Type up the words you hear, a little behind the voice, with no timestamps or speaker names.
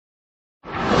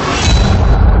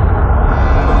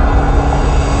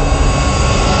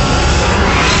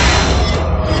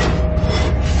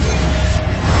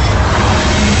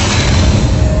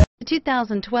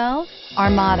2012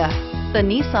 Armada. The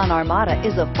Nissan Armada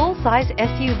is a full-size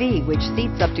SUV which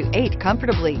seats up to 8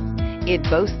 comfortably. It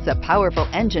boasts a powerful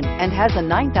engine and has a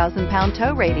 9,000-pound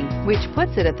tow rating, which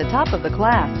puts it at the top of the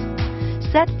class.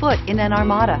 Set foot in an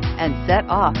Armada and set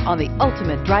off on the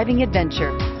ultimate driving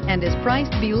adventure and is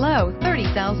priced below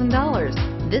 $30,000.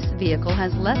 This vehicle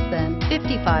has less than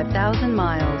 55,000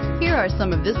 miles. Here are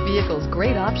some of this vehicle's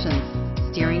great options: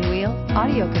 steering wheel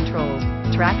audio controls,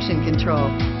 traction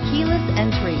control, keyless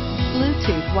entry,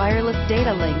 Bluetooth wireless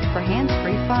data link for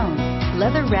hands-free phone,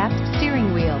 leather-wrapped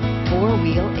steering wheel,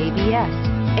 4-wheel ABS,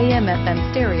 AM/FM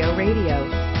stereo radio,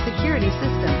 security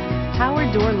system, power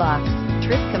door locks,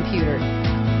 trip computer.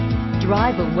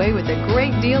 Drive away with a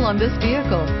great deal on this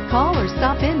vehicle. Call or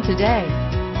stop in today.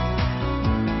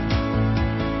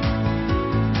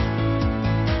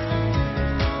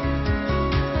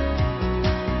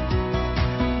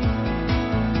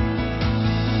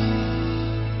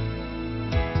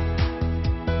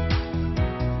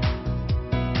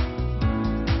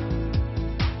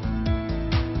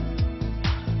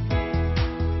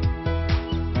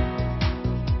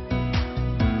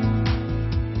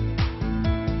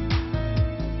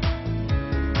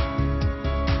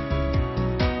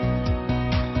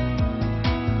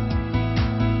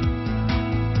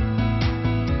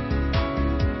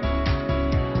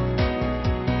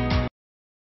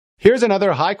 Here's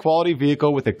another high-quality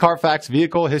vehicle with a Carfax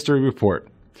Vehicle History Report.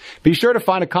 Be sure to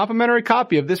find a complimentary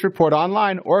copy of this report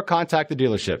online or contact the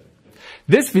dealership.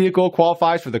 This vehicle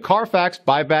qualifies for the Carfax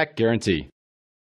Buyback Guarantee.